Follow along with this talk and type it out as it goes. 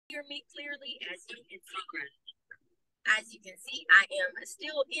Hear me clearly as you can see. As you can see, I am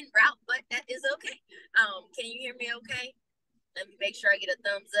still en route, but that is okay. Can you hear me okay? Let me make sure I get a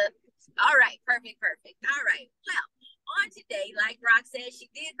thumbs up. All right, perfect, perfect. All right. Well, on today, like Rock said, she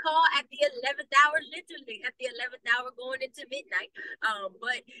did call at the 11th hour, literally at the 11th hour going into midnight.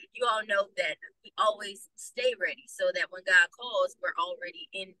 But you all know that we always stay ready so that when God calls, we're already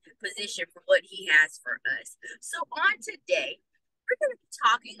in position for what he has for us. So on today, we're going to be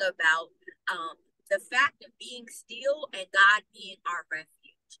talking about the fact of being still and God being our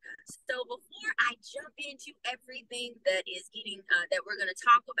refuge. So before I jump into everything that is getting that we're going to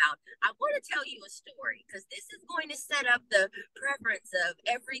talk about, I want to tell you a story because this is going to set up the preference of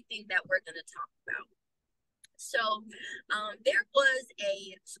everything that we're going to talk about. So there was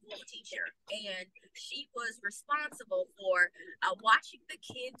a school teacher, and she was responsible for watching the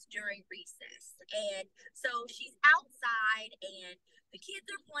kids during recess. And so she's outside, and the kids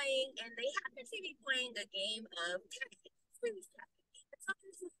are playing, and they happen to be playing a game of freeze tag. So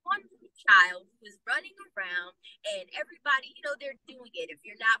there's this one child who is running around, and everybody, they're doing it. If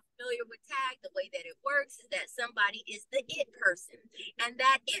you're not familiar with tag, the way that it works is that somebody is the it person, and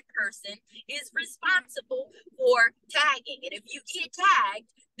that it person is responsible for tagging. And if you get tagged,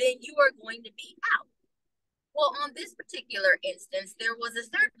 then you are going to be out. Well, on this particular instance, there was a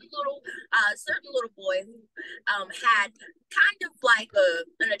certain little boy who had kind of like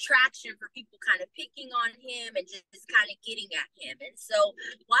an attraction for people kind of picking on him and just kind of getting at him. And so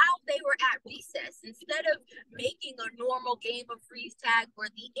while they were at recess, instead of making a normal game of freeze tag where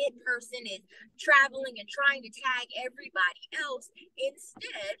the it person is traveling and trying to tag everybody else,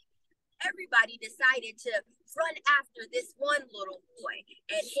 instead everybody decided to run after this one little boy,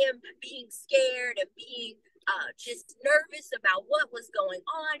 and him being scared and being just nervous about what was going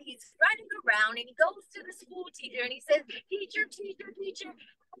on. He's running around, and he goes to the school teacher and he says, teacher,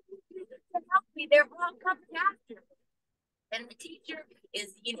 help me. They're all coming after me. And the teacher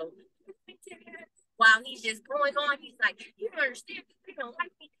is, while he's just going on, he's like, you don't understand. They don't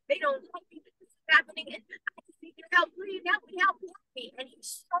like me. They don't like me. This is happening. And I just need your help. Please help me. And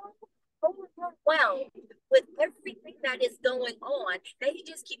he's so overwhelmed with everything that is going on that he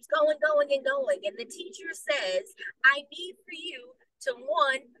just keeps going. And the teacher says, I need for you to,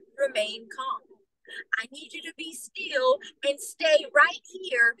 one, remain calm. I need you to be still and stay right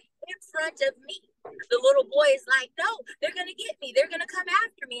here in front of me. The little boy is like, no, they're going to get me. They're going to come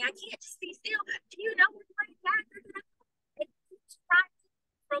after me. I can't just be still. Do you know what's like that? And he's trying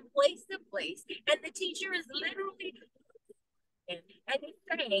from place to place. And the teacher is literally and he's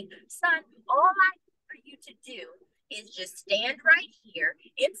saying, son, all I need for you to do is just stand right here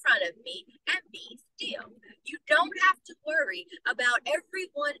in front of me and be still. You don't have to worry about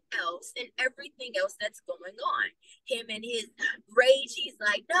everyone else and everything else that's going on. Him and his rage, he's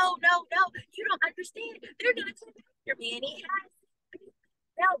like, no, you don't understand. They're going to come after me. And he has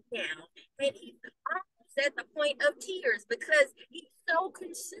meltdown, and he's almost at the point of tears because he's so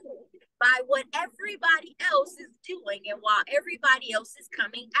consumed by what everybody else is doing and while everybody else is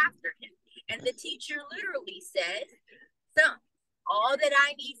coming after him. And the teacher literally says, son, all that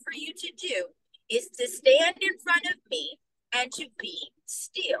I need for you to do is to stand in front of me and to be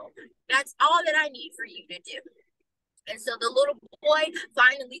still. That's all that I need for you to do. And so the little boy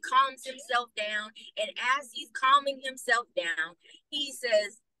finally calms himself down. And as he's calming himself down, he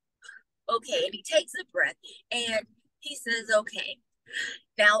says, okay. And he takes a breath and he says, okay.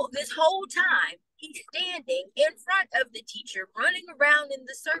 Now, this whole time, he's standing in front of the teacher, running around in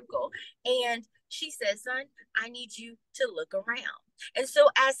the circle. And she says, son, I need you to look around. And so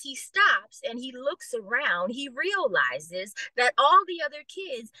as he stops and he looks around, he realizes that all the other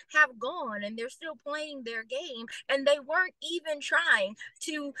kids have gone and they're still playing their game, and they weren't even trying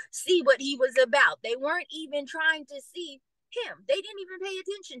to see what he was about. They weren't even trying to see him. They didn't even pay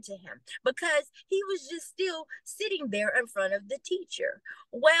attention to him because he was just still sitting there in front of the teacher.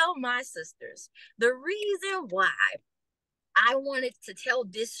 Well, my sisters, the reason why I wanted to tell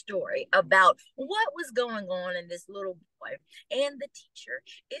this story about what was going on in this little boy and the teacher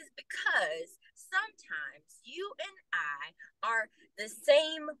is because sometimes you and I are the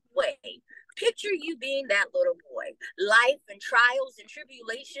same way. Picture you being that little boy. Life and trials and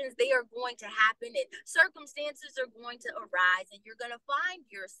tribulations, they are going to happen, and circumstances are going to arise, and you're going to find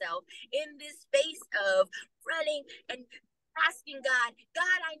yourself in this space of running and asking God,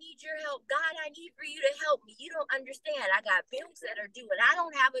 I need your help. God, I need for you to help me. You don't understand. I got bills that are due and I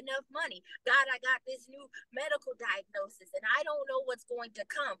don't have enough money. God, I got this new medical diagnosis and I don't know what's going to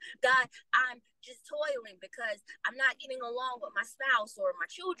come. God, I'm just toiling because I'm not getting along with my spouse, or my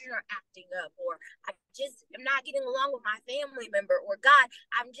children are acting up, or I just am not getting along with my family member, or God,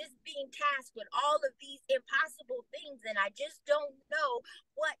 I'm just being tasked with all of these impossible things and I just don't know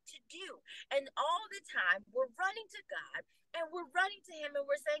what to do. And all the time we're running to God and we're running to him and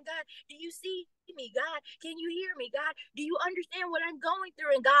we're saying, God, do you see me? God, can you hear me? God, do you understand what I'm going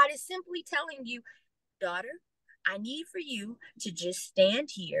through? And God is simply telling you, daughter, I need for you to just stand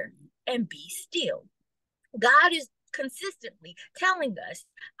here and be still. God is consistently telling us,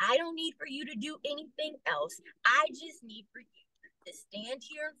 I don't need for you to do anything else. I just need for you to stand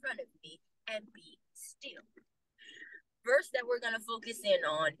here in front of me and be still. Verse that we're going to focus in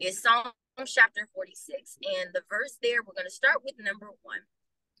on is Psalm chapter 46. And the verse there, we're going to start with number 1.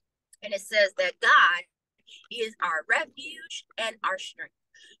 And it says that God is our refuge and our strength,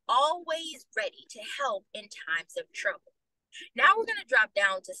 always ready to help in times of trouble. Now we're going to drop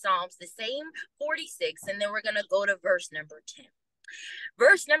down to Psalms, the same 46, and then we're going to go to verse number 10.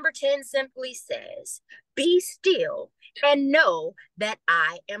 Verse number 10 simply says, be still and know that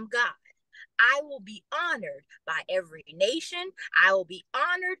I am God. I will be honored by every nation. I will be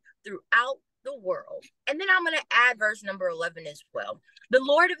honored throughout the world. And then I'm going to add verse number 11 as well. The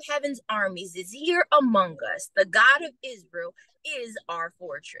Lord of heaven's armies is here among us. The God of Israel is our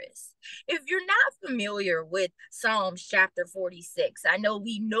fortress. If you're not familiar with Psalms chapter 46, I know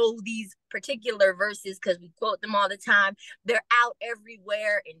we know these particular verses because we quote them all the time. They're out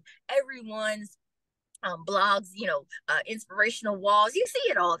everywhere in everyone's blogs, inspirational walls. You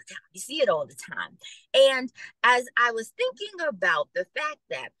see it all the time. You see it all the time. And as I was thinking about the fact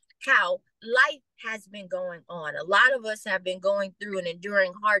that how life has been going on, a lot of us have been going through and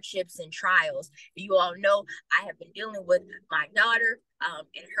enduring hardships and trials. You all know I have been dealing with my daughter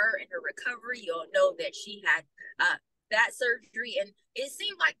and her recovery. You all know that she had that surgery, and it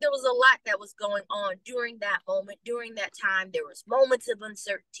seemed like there was a lot that was going on during that moment, during that time. There was moments of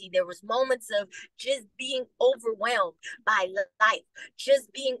uncertainty. There was moments of just being overwhelmed by life,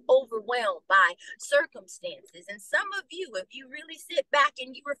 just being overwhelmed by circumstances. And some of you, if you really sit back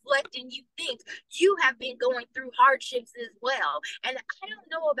and you reflect and you think, you have been going through hardships as well. And I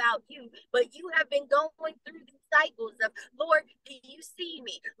don't know about you, but you have been going through these cycles of, Lord, do you see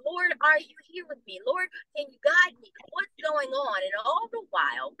me? Lord, are you here with me? Lord, can you guide me? What's going on? And all the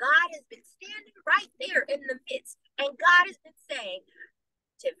while, God has been standing right there in the midst. And God has been saying,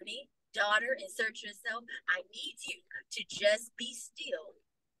 Tiffany, daughter, insert yourself. I need you to just be still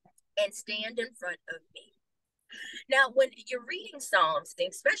and stand in front of me. Now, when you're reading Psalms,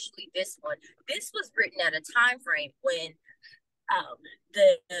 especially this one, this was written at a time frame when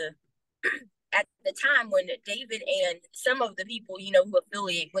the at the time when David and some of the people, who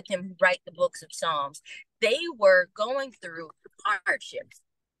affiliate with him, who write the books of Psalms, they were going through hardships.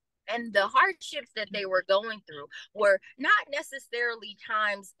 And the hardships that they were going through were not necessarily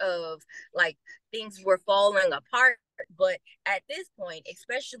times of like things were falling apart, but at this point,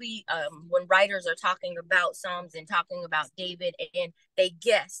 especially when writers are talking about Psalms and talking about David, and they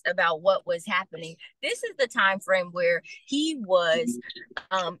guess about what was happening, this is the time frame where he was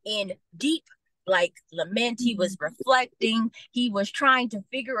in deep lament. He was reflecting. He was trying to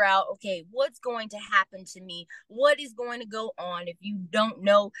figure out, okay, what's going to happen to me? What is going to go on? If you don't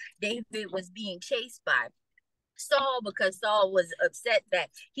know, David was being chased by Saul because Saul was upset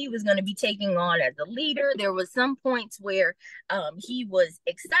that he was going to be taking on as a leader. There was some points where he was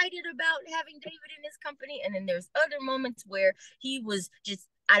excited about having David in his company, and then there's other moments where he was just,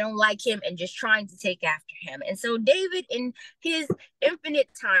 I don't like him, and just trying to take after him. And so David, in his infinite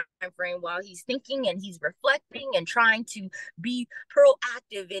time frame, while he's thinking and he's reflecting and trying to be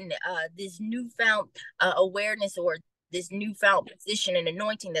proactive in this newfound awareness, or this newfound position and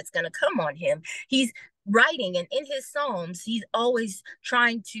anointing that's going to come on him, he's writing, and in his Psalms, he's always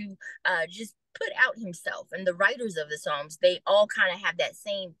trying to just put out himself. And the writers of the Psalms, they all kind of have that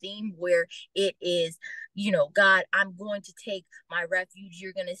same theme where it is, God, I'm going to take my refuge.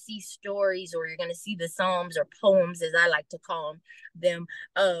 You're going to see stories, or you're going to see the Psalms, or poems, as I like to call them,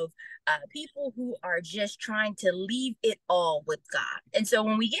 of people who are just trying to leave it all with God. And so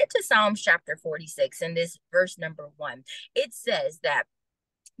when we get to Psalms chapter 46, and this verse number 1, it says that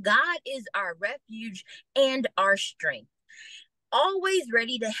God is our refuge and our strength, always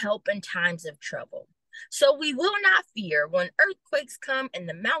ready to help in times of trouble. So we will not fear when earthquakes come and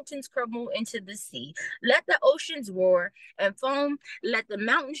the mountains crumble into the sea. Let the oceans roar and foam. Let the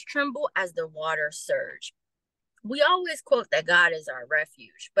mountains tremble as the waters surge. We always quote that God is our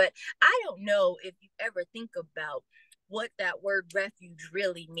refuge, but I don't know if you ever think about what that word refuge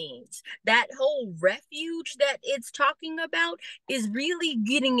really means. That whole refuge that it's talking about is really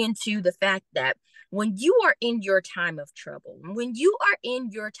getting into the fact that when you are in your time of trouble, when you are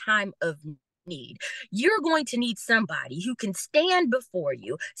in your time of need. You're going to need somebody who can stand before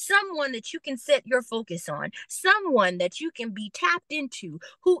you, someone that you can set your focus on, someone that you can be tapped into,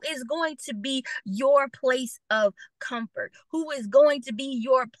 who is going to be your place of comfort, who is going to be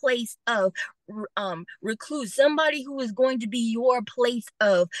your place of recluse, somebody who is going to be your place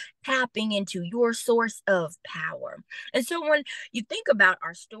of tapping into your source of power. And so when you think about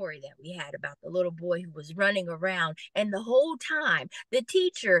our story that we had about the little boy who was running around, and the whole time the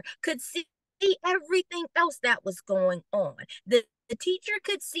teacher could see everything else that was going on. The teacher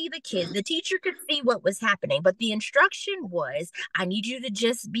could see the kids, the teacher could see what was happening, but the instruction was, I need you to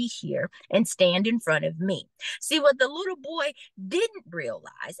just be here and stand in front of me. See, what the little boy didn't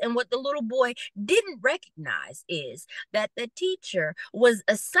realize and what the little boy didn't recognize is that the teacher was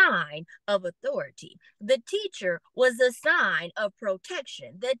a sign of authority. The teacher was a sign of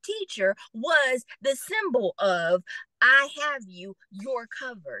protection. The teacher was the symbol of, I have you, you're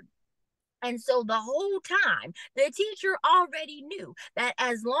covered. And so the whole time, the teacher already knew that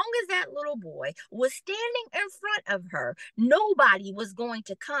as long as that little boy was standing in front of her, nobody was going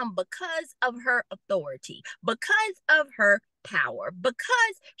to come because of her authority, because of her power, because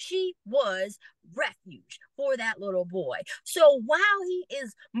she was refuge for that little boy. So while he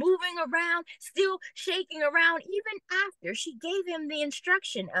is moving around, still shaking around, even after she gave him the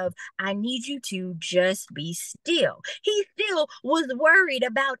instruction of, I need you to just be still, he still was worried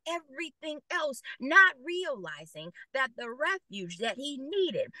about everything else, not realizing that the refuge that he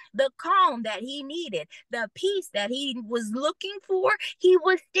needed, the calm that he needed, the peace that he was looking for, he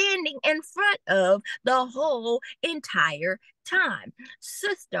was standing in front of the whole entire time.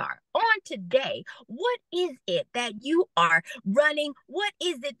 Sistar, on today, what is it that you are running? What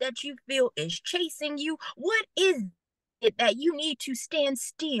is it that you feel is chasing you? What is it that you need to stand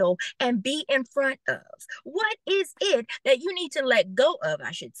still and be in front of? What is it that you need to let go of,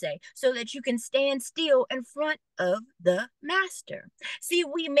 I should say, so that you can stand still in front of the master? See,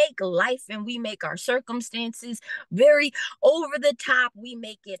 we make life and we make our circumstances very over the top. We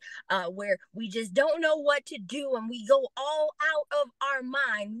make it where we just don't know what to do, and we go all out of our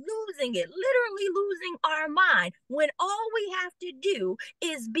mind, losing it, literally losing our mind, when all we have to do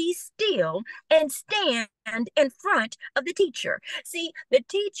is be still and stand in front of the teacher. See, the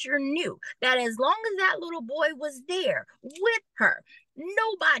teacher knew that as long as that little boy was there with her,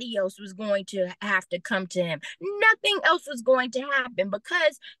 nobody else was going to have to come to him. Nothing else was going to happen,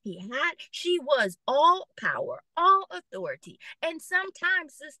 because she was all power, all authority. And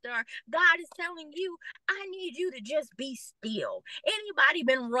sometimes, sister, God is telling you, I need you to just be still. Anybody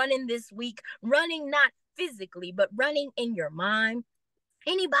been running this week, running not physically, but running in your mind?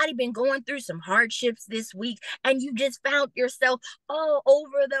 Anybody been going through some hardships this week and you just found yourself all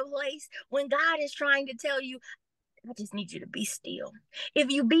over the place, when God is trying to tell you, I just need you to be still. If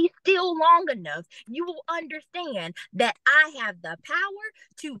you be still long enough, you will understand that I have the power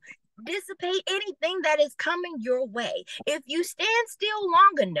to dissipate anything that is coming your way. If you stand still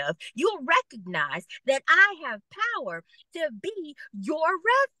long enough, you'll recognize that I have power to be your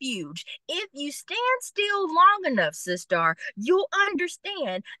refuge. If you stand still long enough, sister, you'll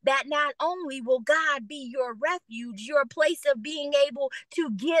understand that not only will God be your refuge, your place of being able to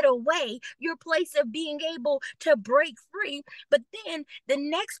get away, your place of being able to break free, but then the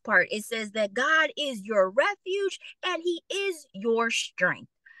next part, it says that God is your refuge and he is your strength.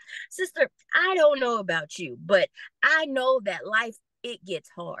 Sister, I don't know about you, but I know that life, it gets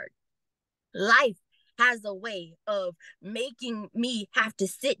hard. Life has a way of making me have to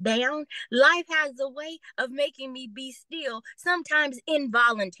sit down. Life has a way of making me be still, sometimes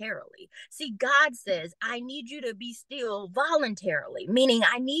involuntarily. See, God says, I need you to be still voluntarily, meaning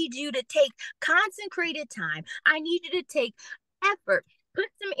I need you to take consecrated time. I need you to take effort, put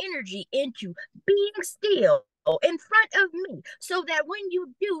some energy into being still in front of me, so that when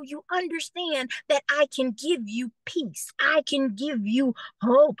you do, you understand that I can give you peace. I can give you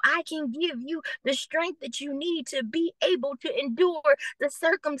hope. I can give you the strength that you need to be able to endure the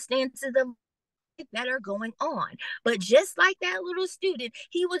circumstances of that are going on. But just like that little student,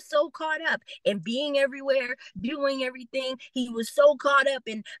 he was so caught up in being everywhere, doing everything. He was so caught up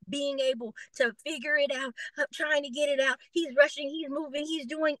in being able to figure it out, trying to get it out. He's rushing, he's moving, he's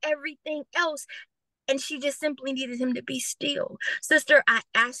doing everything else. And she just simply needed him to be still. Sister, I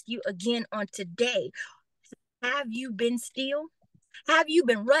ask you again on today, have you been still? Have you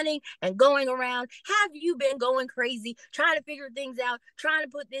been running and going around? Have you been going crazy, trying to figure things out, trying to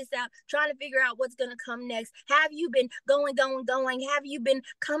put this out, trying to figure out what's going to come next? Have you been going, going, going? Have you been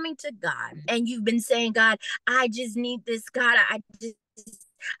coming to God and you've been saying, God, I just need this. God, I just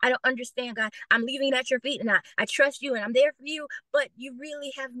I don't understand, God. I'm leaving at your feet and I trust you and I'm there for you. But you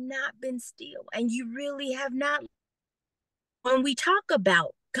really have not been still, and you really have not. When we talk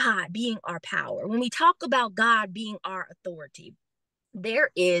about God being our power, when we talk about God being our authority, there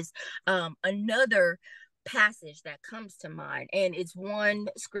is another passage that comes to mind, and it's one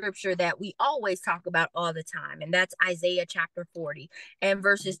scripture that we always talk about all the time, and that's Isaiah chapter 40 and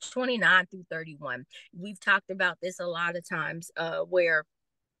verses 29 through 31. We've talked about this a lot of times, where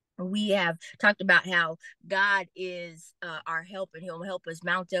we have talked about how God is our help, and he'll help us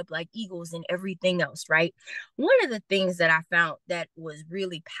mount up like eagles and everything else, right? One of the things that I found that was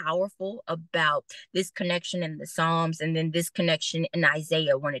really powerful about this connection in the Psalms, and then this connection in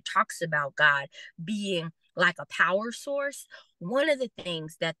Isaiah, when it talks about God being like a power source, one of the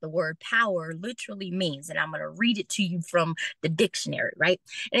things that the word power literally means, and I'm going to read it to you from the dictionary, right?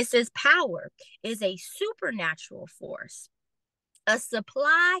 And it says power is a supernatural force, a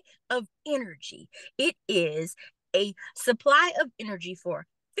supply of energy. It is a supply of energy for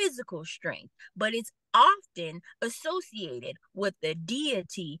physical strength, but it's often associated with the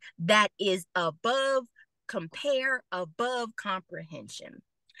deity that is above compare, above comprehension.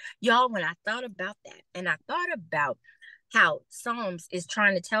 Y'all, when I thought about that, and I thought about how Psalms is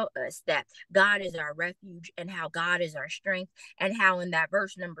trying to tell us that God is our refuge and how God is our strength, and how in that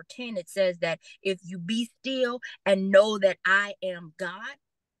verse number 10 it says that if you be still and know that I am God,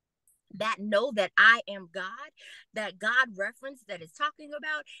 that know that I am God, that God reference that is talking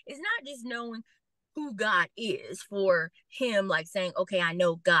about is not just knowing who God is for him, like saying, okay, I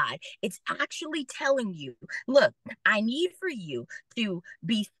know God. It's actually telling you, look, I need for you to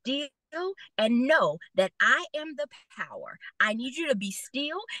be still and know that I am the power. I need you to be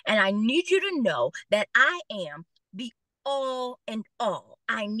still, and I need you to know that I am the all and all.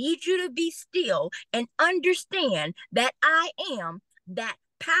 I need you to be still and understand that I am that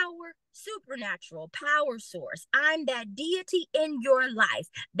power, supernatural power source. I'm that deity in your life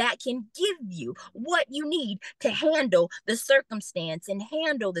that can give you what you need to handle the circumstance and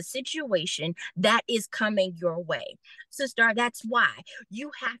handle the situation that is coming your way. Sister, that's why you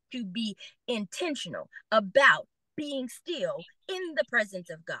have to be intentional about being still in the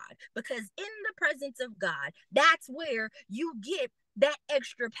presence of God, because in the presence of God, that's where you get that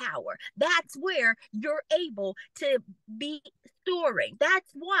extra power. That's where you're able to be storing.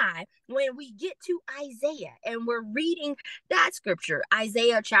 That's why when we get to Isaiah and we're reading that scripture,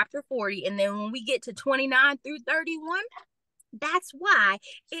 Isaiah chapter 40, and then when we get to 29 through 31, that's why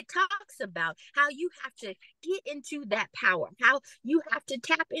it talks about how you have to get into that power, how you have to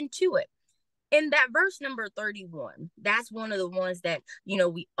tap into it. In that verse number 31, that's one of the ones that,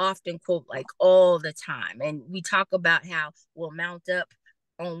 we often quote like all the time. And we talk about how we'll mount up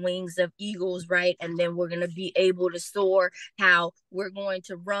on wings of eagles, right? And then we're going to be able to soar, how we're going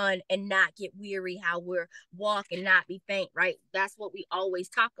to run and not get weary, how we're walk and not be faint, right? That's what we always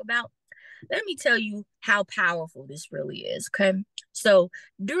talk about. Let me tell you how powerful this really is. Okay. So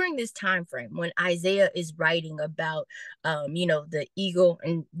during this time frame when Isaiah is writing about the eagle,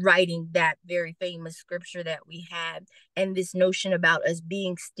 and writing that very famous scripture that we had, and this notion about us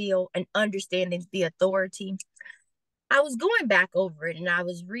being still and understanding the authority, I was going back over it and I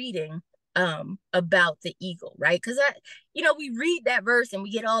was reading about the eagle, right? Because we read that verse and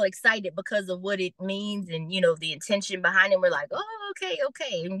we get all excited because of what it means, and the intention behind it. We're like, oh,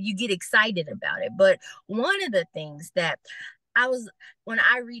 okay, and you get excited about it. But one of the things that when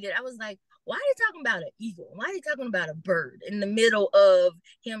I read it, I was like, why are they talking about an eagle? Why are they talking about a bird in the middle of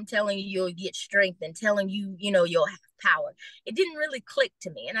him telling you you'll get strength and telling you, you'll have power? It didn't really click to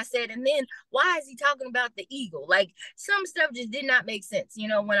me. And I said, and then why is he talking about the eagle? Like, some stuff just did not make sense,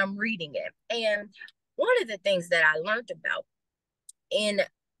 when I'm reading it. And one of the things that I learned about in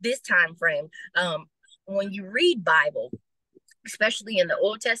this time frame, when you read Bible, especially in the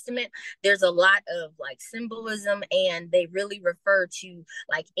Old Testament, there's a lot of like symbolism, and they really refer to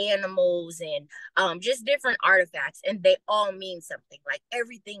like animals and just different artifacts, and they all mean something. Like,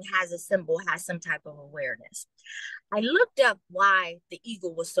 everything has a symbol, has some type of awareness. I looked up why the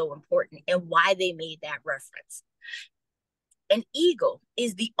eagle was so important and why they made that reference. An eagle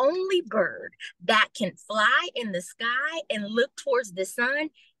is the only bird that can fly in the sky and look towards the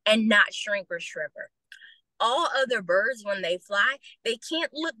sun and not shrink or shiver. All other birds, when they fly, they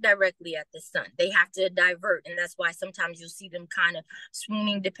can't look directly at the sun. They have to divert. And that's why sometimes you'll see them kind of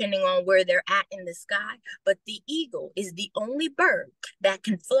swooning depending on where they're at in the sky. But the eagle is the only bird that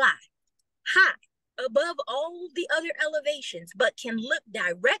can fly high above all the other elevations, but can look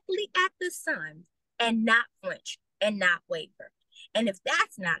directly at the sun and not flinch and not waver. And if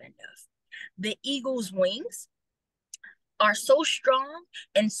that's not enough, the eagle's wings are so strong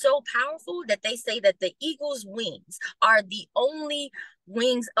and so powerful that they say that the eagle's wings are the only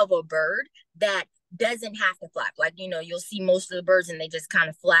wings of a bird that doesn't have to flap. Like, you'll see most of the birds and they just kind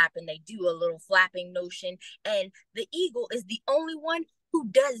of flap and they do a little flapping motion. And the eagle is the only one who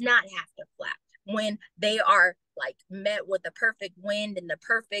does not have to flap when they are like met with the perfect wind and the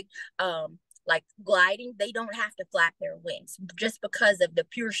perfect like gliding. They don't have to flap their wings just because of the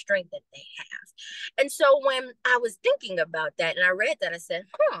pure strength that they have. And so when I was thinking about that and I read that, I said,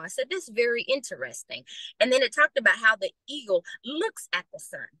 this is very interesting. And then it talked about how the eagle looks at the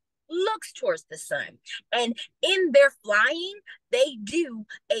sun, looks towards the sun, and in their flying they do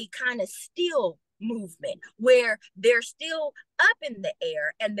a kind of still movement where they're still up in the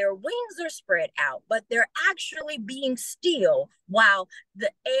air and their wings are spread out, but they're actually being still while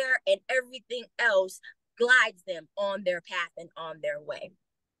the air and everything else glides them on their path and on their way.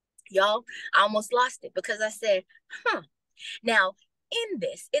 Y'all, I almost lost it because I said, now in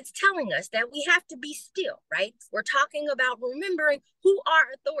this, it's telling us that we have to be still, right? We're talking about remembering who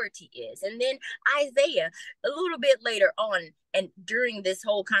our authority is. And then Isaiah, a little bit later on, and during this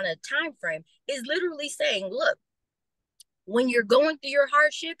whole kind of time frame, is literally saying, look, when you're going through your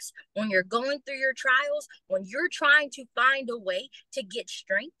hardships, when you're going through your trials, when you're trying to find a way to get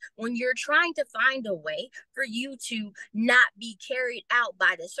strength, when you're trying to find a way for you to not be carried out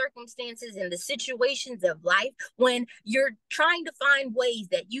by the circumstances and the situations of life, when you're trying to find ways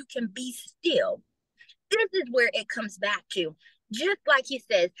that you can be still, this is where it comes back to, just like he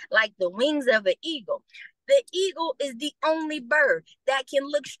says, like the wings of an eagle. The eagle is the only bird that can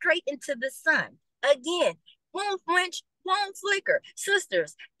look straight into the sun. Again, won't flinch, won't flicker.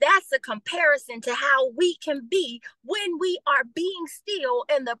 Sisters, that's a comparison to how we can be when we are being still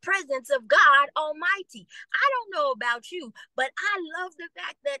in the presence of God Almighty. I don't know about you, but I love the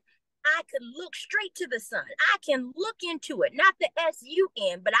fact that I could look straight to the sun. I can look into it, not the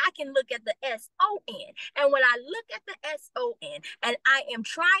S-U-N, but I can look at the S-O-N. And when I look at the S-O-N and I am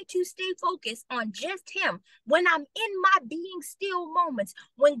trying to stay focused on just him, when I'm in my being still moments,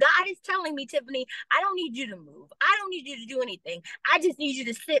 when God is telling me, Tiffany, I don't need you to move. I don't need you to do anything. I just need you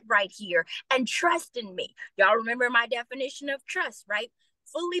to sit right here and trust in me. Y'all remember my definition of trust, right?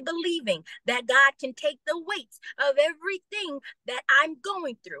 Fully believing that God can take the weights of everything that I'm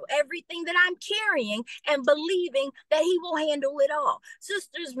going through, everything that I'm carrying, and believing that he will handle it all.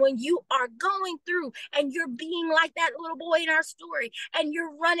 Sisters, when you are going through and you're being like that little boy in our story and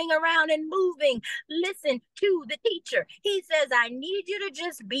you're running around and moving, listen to the teacher. He says, I need you to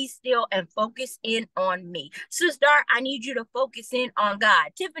just be still and focus in on me. Sister, I need you to focus in on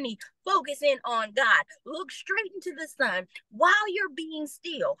God. Tiffany, focus in on God. Look straight into the sun while you're being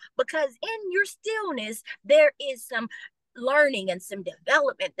still, because in your stillness, there is some learning and some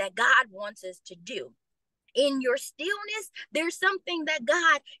development that God wants us to do. In your stillness, there's something that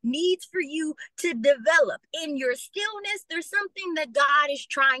God needs for you to develop. In your stillness, there's something that God is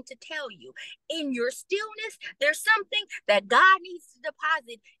trying to tell you. In your stillness, there's something that God needs to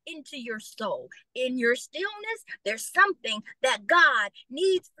deposit into your soul. In your stillness, there's something that God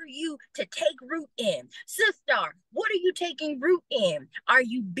needs for you to take root in. Sistar, what are you taking root in? Are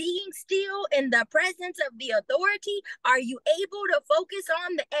you being still in the presence of the authority? Are you able to focus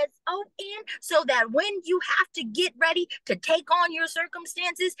on the S-O-N so that when you have to get ready to take on your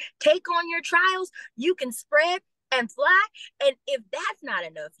circumstances, take on your trials, you can spread and fly? And if that's not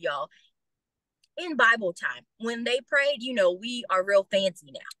enough, y'all, in Bible time, when they prayed, we are real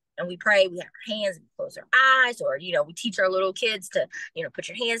fancy now. And we pray, we have our hands, we close our eyes, or, we teach our little kids to, put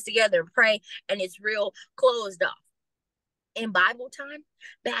your hands together and pray, and it's real closed off. In Bible time,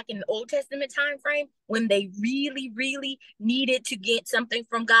 back in the Old Testament time frame, when they really, really needed to get something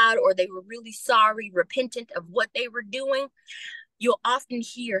from God, or they were really sorry, repentant of what they were doing, you'll often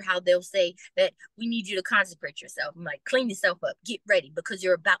hear how they'll say that we need you to consecrate yourself, like clean yourself up, get ready, because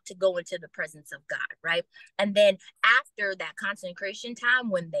you're about to go into the presence of God, right? And then after that consecration time,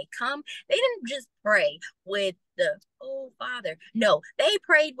 when they come, they didn't just pray with the, oh, Father. No, they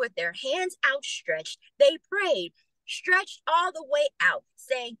prayed with their hands outstretched. They prayed stretched all the way out,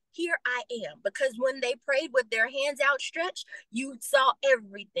 saying, here I am. Because when they prayed with their hands outstretched, you saw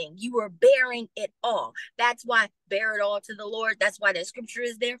everything. You were bearing it all. That's why bear it all to the Lord. That's why that scripture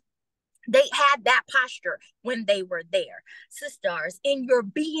is there. They had that posture when they were there. Sisters, in your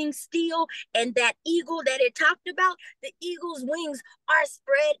being still, and that eagle that it talked about, the eagle's wings are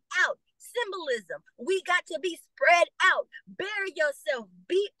spread out. Symbolism. We got to be spread out. Bear yourself.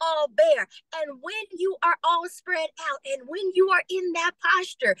 Be all bare. And when you are all spread out and when you are in that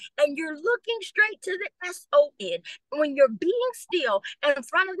posture and you're looking straight to the S-O-N, when you're being still in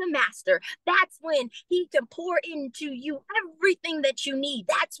front of the master, that's when he can pour into you everything that you need.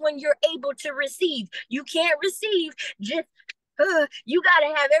 That's when you're able to receive. You can't receive just you got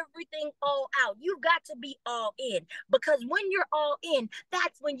to have everything all out. You got to be all in, because when you're all in,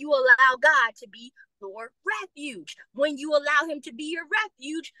 that's when you allow God to be your refuge. When you allow him to be your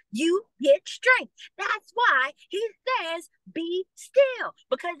refuge, you get strength. That's why he says, be still,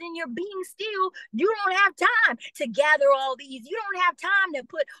 because in your being still, you don't have time to gather all these. You don't have time to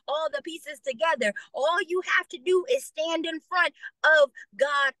put all the pieces together. All you have to do is stand in front of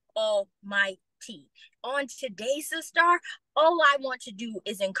God Almighty. On today, Sistar, all I want to do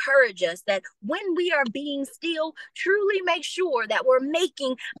is encourage us that when we are being still, truly make sure that we're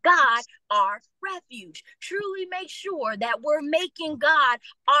making God our refuge. Truly make sure that we're making God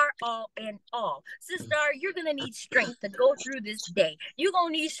our all and all. Sistar, you're going to need strength to go through this day. You're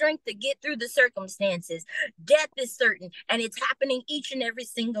going to need strength to get through the circumstances. Death is certain, and it's happening each and every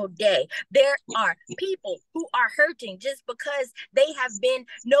single day. There are people who are hurting just because they have been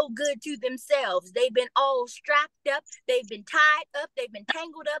no good to themselves. They've been all strapped up. They've been tied up. They've been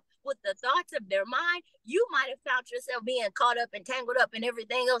tangled up with the thoughts of their mind. You might have found yourself being caught up and tangled up in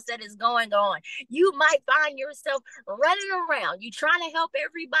everything else that is going on. You might find yourself running around. You trying to help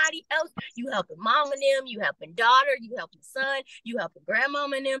everybody else. You helping mom and them. You helping daughter. You helping son. You helping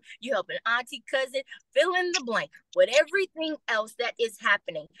grandmama and them. You helping auntie, cousin. Fill in the blank with everything else that is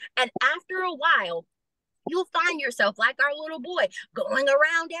happening. And after a while, you'll find yourself like our little boy going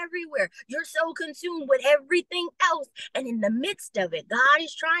around everywhere. You're so consumed with everything else. And in the midst of it, God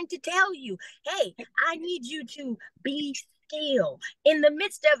is trying to tell you, hey, I need you to be still. In the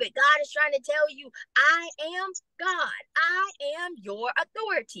midst of it, God is trying to tell you, I am God. I am your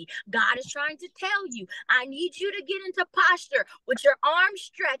authority. God is trying to tell you, I need you to get into posture with your arms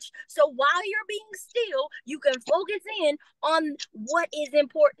stretched. So while you're being still, you can focus in on what is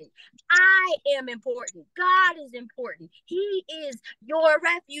important. I am important. God is important. He is your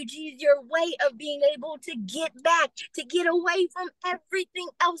refuge. He's your way of being able to get back, to get away from everything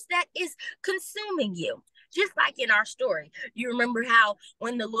else that is consuming you. Just like in our story, you remember how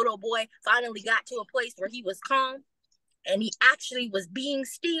when the little boy finally got to a place where he was calm and he actually was being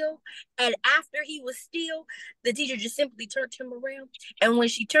still, and after he was still, the teacher just simply turned him around. And when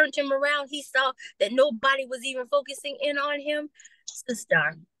she turned him around, he saw that nobody was even focusing in on him.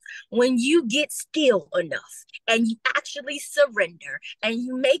 Sister, when you get still enough and you actually surrender and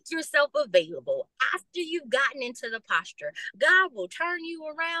you make yourself available after you've gotten into the posture, God will turn you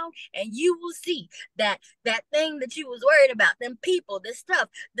around and you will see that thing that you was worried about, them people, the stuff,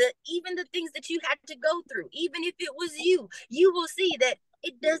 even the things that you had to go through, even if it was you will see that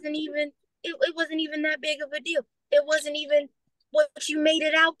it wasn't even that big of a deal. It wasn't even what you made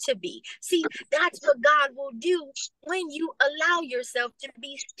it out to be. See, that's what God will do when you allow yourself to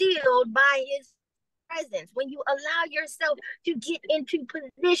be stilled by his presence. When you allow yourself to get into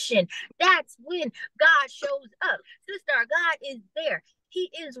position, that's when God shows up. Sister, God is there. He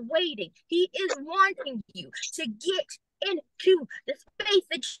is waiting. He is wanting you to get into the space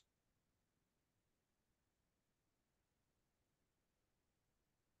that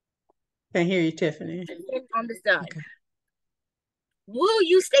Can't hear you, Tiffany. On the sun. Okay. Will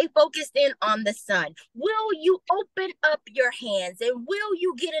you stay focused in on the sun? Will you open up your hands and will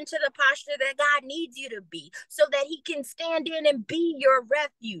you get into the posture that God needs you to be so that he can stand in and be your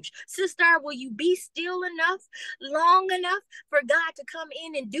refuge? Sister, will you be still enough, long enough for God to come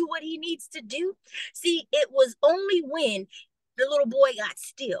in and do what he needs to do? See, it was only when the little boy got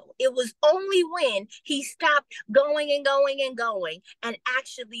still. It was only when he stopped going and going and going and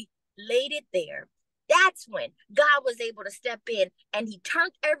actually laid it there. That's when God was able to step in and he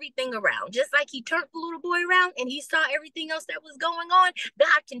turned everything around. Just like he turned the little boy around and he saw everything else that was going on,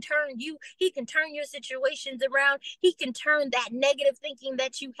 God can turn you. He can turn your situations around. He can turn that negative thinking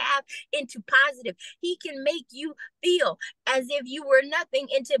that you have into positive. He can make you feel as if you were nothing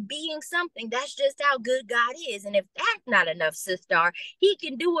into being something. That's just how good God is. And if that's not enough, Sistar, he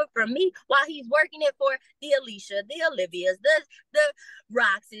can do it for me while he's working it for the Alicia, the Olivias, the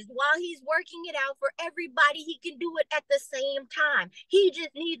Roxys, while he's working it out for everybody. He can do it at the same time. He just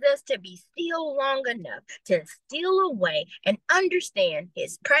needs us to be still long enough to steal away and understand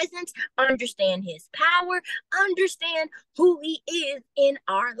his presence, understand his power, understand who he is in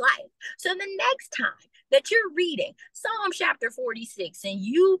our life. So the next time that you're reading Psalm chapter 46 and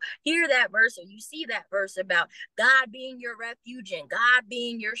you hear that verse or you see that verse about God being your refuge and God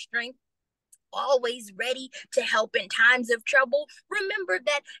being your strength, always ready to help in times of trouble. Remember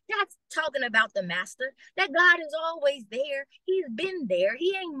that that's talking about the master, that God is always there. He's been there.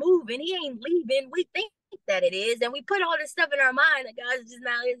 He ain't moving. He ain't leaving. We think that it is, and we put all this stuff in our mind that God is just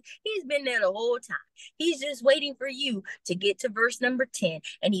not. He's been there the whole time. He's just waiting for you to get to verse number 10,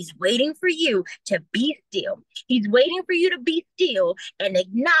 and he's waiting for you to be still. He's waiting for you to be still and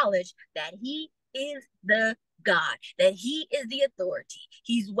acknowledge that he is the God, that he is the authority.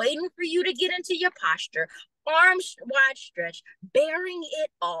 He's waiting for you to get into your posture, arms wide stretched, bearing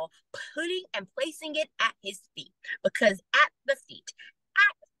it all, putting and placing it at his feet. Because at the feet,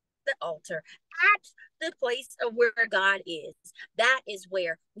 at the altar, at the place of where God is, that is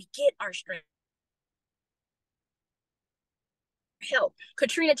where we get our strength. Help.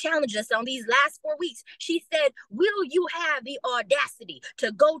 Katrina challenged us on these last 4 weeks. She said, will you have the audacity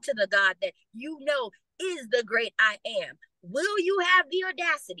to go to the God that you know is the great I am? Will you have the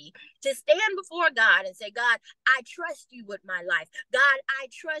audacity to stand before God and say, God, I trust you with my life. God, I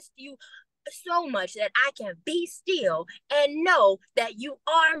trust you so much that I can be still and know that you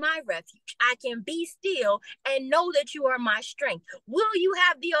are my refuge. I can be still and know that you are my strength. Will you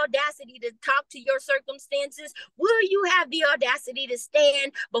have the audacity to talk to your circumstances? Will you have the audacity to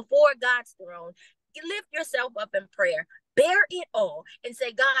stand before God's throne? Lift yourself up in prayer. Bear it all and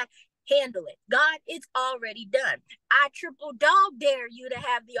say, God, handle it. God, it's already done. I triple dog dare you to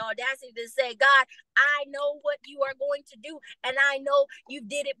have the audacity to say, God, I know what you are going to do, and I know you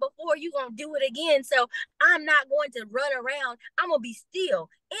did it before. You're going to do it again. So I'm not going to run around. I'm going to be still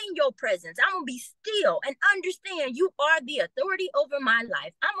in your presence. I'm going to be still and understand you are the authority over my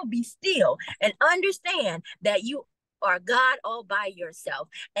life. I'm going to be still and understand that you are God all by yourself,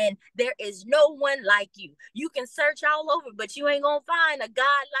 and there is no one like you. You can search all over, but you ain't gonna find a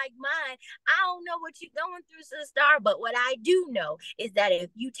God like mine. I don't know what you're going through, Sistar, but what I do know is that if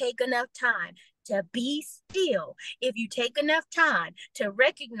you take enough time to be still, if you take enough time to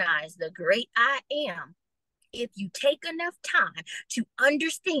recognize the great I am, if you take enough time to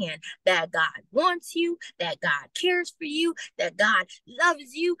understand that God wants you, that God cares for you, that God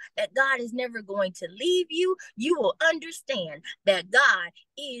loves you, that God is never going to leave you, you will understand that God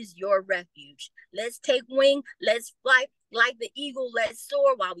is your refuge. Let's take wing. Let's fly like the eagle. Let's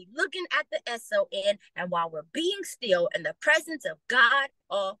soar while we're looking at the SON and while we're being still in the presence of God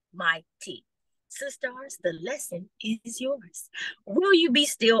Almighty. Sistars, the lesson is yours. Will you be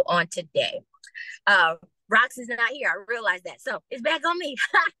still on today? Roxy's not here. I realized that. So it's back on me.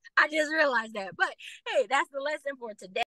 I just realized that. But hey, that's the lesson for today.